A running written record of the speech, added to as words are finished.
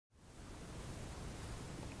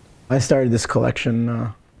I started this collection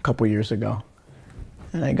a couple years ago,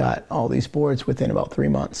 and I got all these boards within about 3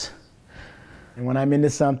 months. And when I'm into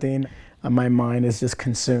something, my mind is just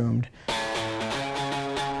consumed.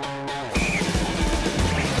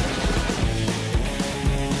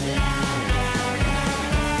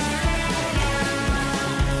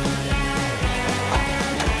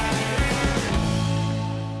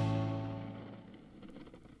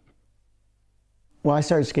 Well, I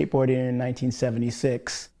started skateboarding in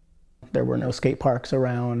 1976. There were no skate parks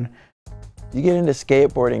around. You get into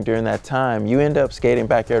skateboarding during that time, you end up skating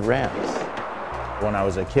backyard ramps. When I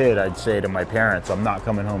was a kid, I'd say to my parents, I'm not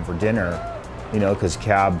coming home for dinner, you know, because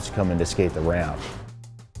Cab's coming to skate the ramp.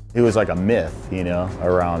 He was like a myth, you know,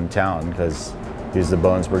 around town because he was the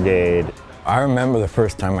Bones Brigade. I remember the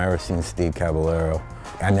first time I ever seen Steve Caballero.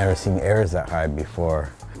 I'd never seen airs that high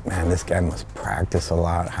before. Man, this guy must practice a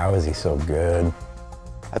lot. How is he so good?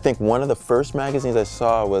 I think one of the first magazines I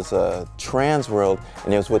saw was Trans World,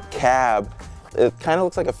 and it was with Cab. It kind of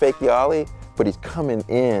looks like a fake Yali, but he's coming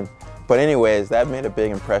in. But anyways, that made a big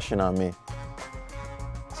impression on me.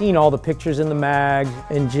 Seeing all the pictures in the mag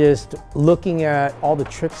and just looking at all the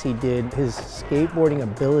tricks he did, his skateboarding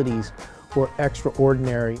abilities were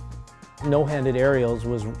extraordinary. No-handed aerials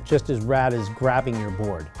was just as rad as grabbing your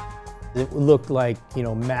board. It looked like, you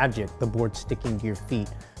know, magic, the board sticking to your feet.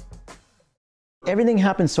 Everything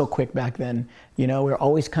happened so quick back then, you know, we were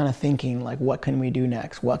always kind of thinking like, what can we do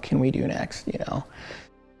next? What can we do next, you know?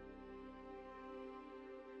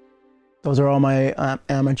 Those are all my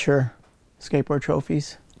amateur skateboard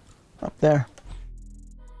trophies up there.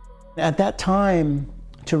 At that time,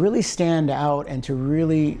 to really stand out and to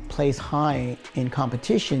really place high in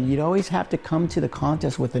competition, you'd always have to come to the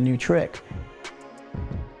contest with a new trick.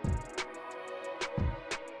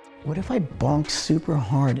 What if I bonked super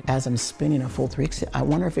hard as I'm spinning a full 360? I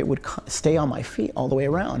wonder if it would stay on my feet all the way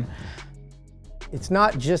around. It's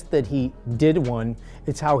not just that he did one,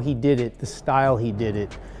 it's how he did it, the style he did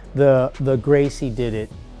it, the grace he did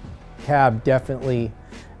it. Cab definitely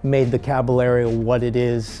made the Caballero what it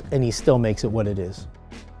is, and he still makes it what it is.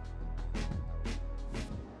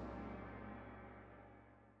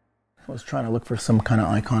 I was trying to look for some kind of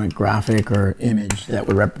iconic graphic or image that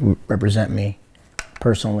would represent me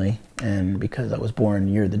personally, and because I was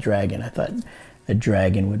born near the dragon, I thought a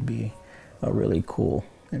dragon would be a really cool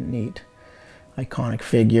and neat, iconic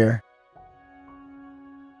figure.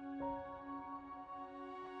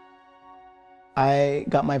 I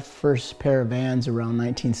got my first pair of Vans around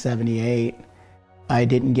 1978. I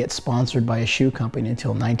didn't get sponsored by a shoe company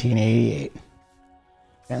until 1988.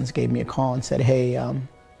 Vans gave me a call and said, hey,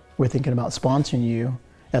 we're thinking about sponsoring you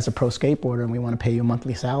as a pro skateboarder and we want to pay you a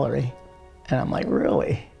monthly salary. And I'm like,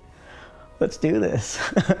 really? Let's do this.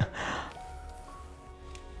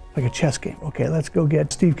 Like a chess game. Okay, let's go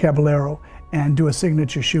get Steve Caballero and do a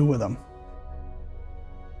signature shoe with him.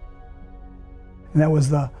 And that was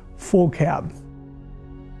the full Cab.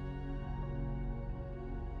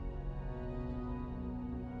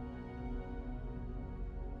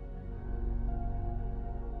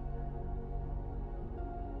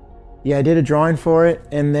 Yeah, I did a drawing for it,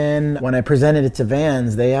 and then when I presented it to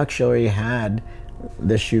Vans, they actually had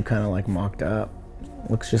this shoe kind of like mocked up.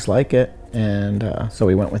 Looks just like it, and so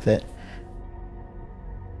we went with it.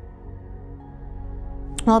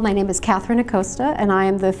 Well, my name is Catherine Acosta, and I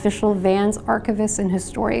am the official Vans archivist and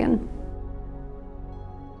historian.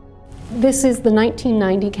 This is the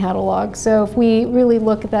 1990 catalog, so if we really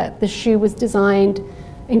look at that, the shoe was designed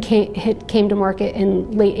and came to market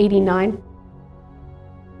in late '89.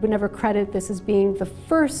 Would never credit this as being the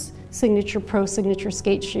first pro signature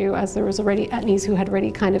skate shoe, as there was already Etnies who had already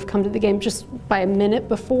kind of come to the game just by a minute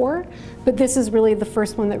before. But this is really the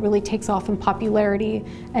first one that really takes off in popularity,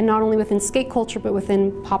 and not only within skate culture, but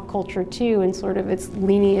within pop culture too, and sort of its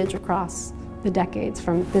lineage across the decades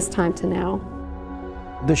from this time to now.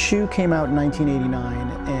 The shoe came out in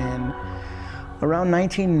 1989, and around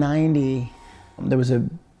 1990, there was a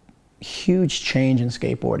huge change in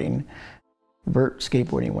skateboarding. Vert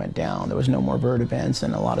skateboarding went down. There was no more vert events,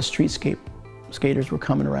 and a lot of street skaters were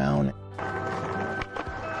coming around.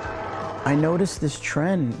 I noticed this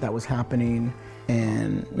trend that was happening,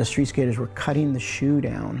 and the street skaters were cutting the shoe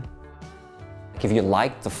down. If you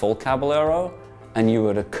liked the full Caballero and you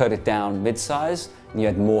were to cut it down mid-size and you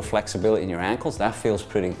had more flexibility in your ankles, that feels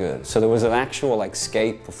pretty good. So there was an actual like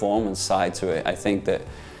skate performance side to it, I think, that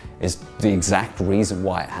is the exact reason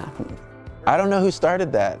why it happened. I don't know who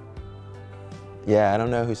started that. Yeah, I don't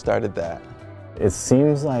know who started that. It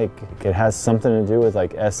seems like it has something to do with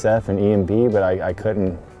like SF and E&B, but I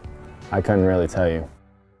couldn't really tell you.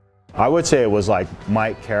 I would say it was like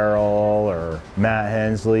Mike Carroll or Matt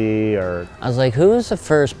Hensley or... I was like, who was the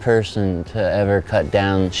first person to ever cut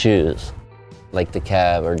down shoes? Like the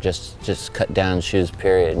cab, or just cut down shoes,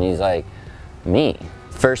 period. And he's like, me.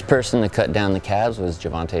 First person to cut down the cabs was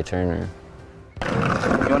Javante Turner. You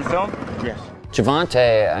want to film? Yes.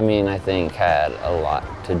 Javante, I mean, I think had a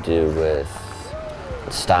lot to do with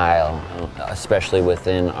style, especially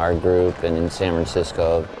within our group and in San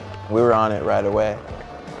Francisco. We were on it right away.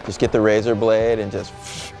 Just get the razor blade and just,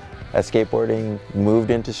 as skateboarding moved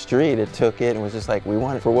into street, it took it and was just like, we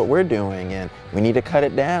want it for what we're doing and we need to cut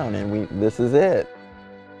it down and this is it.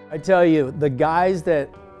 I tell you, the guys that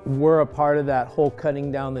were a part of that whole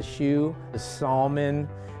cutting down the shoe, the Salmon,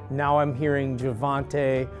 now I'm hearing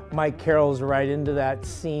Javante, Mike Carroll's right into that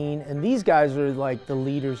scene, and these guys are like the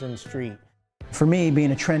leaders in street. For me,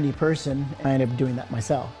 being a trendy person, I ended up doing that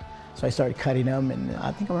myself. So I started cutting them, and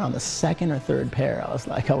I think around the second or third pair, I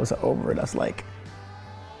was over it. I was like,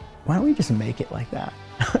 why don't we just make it like that?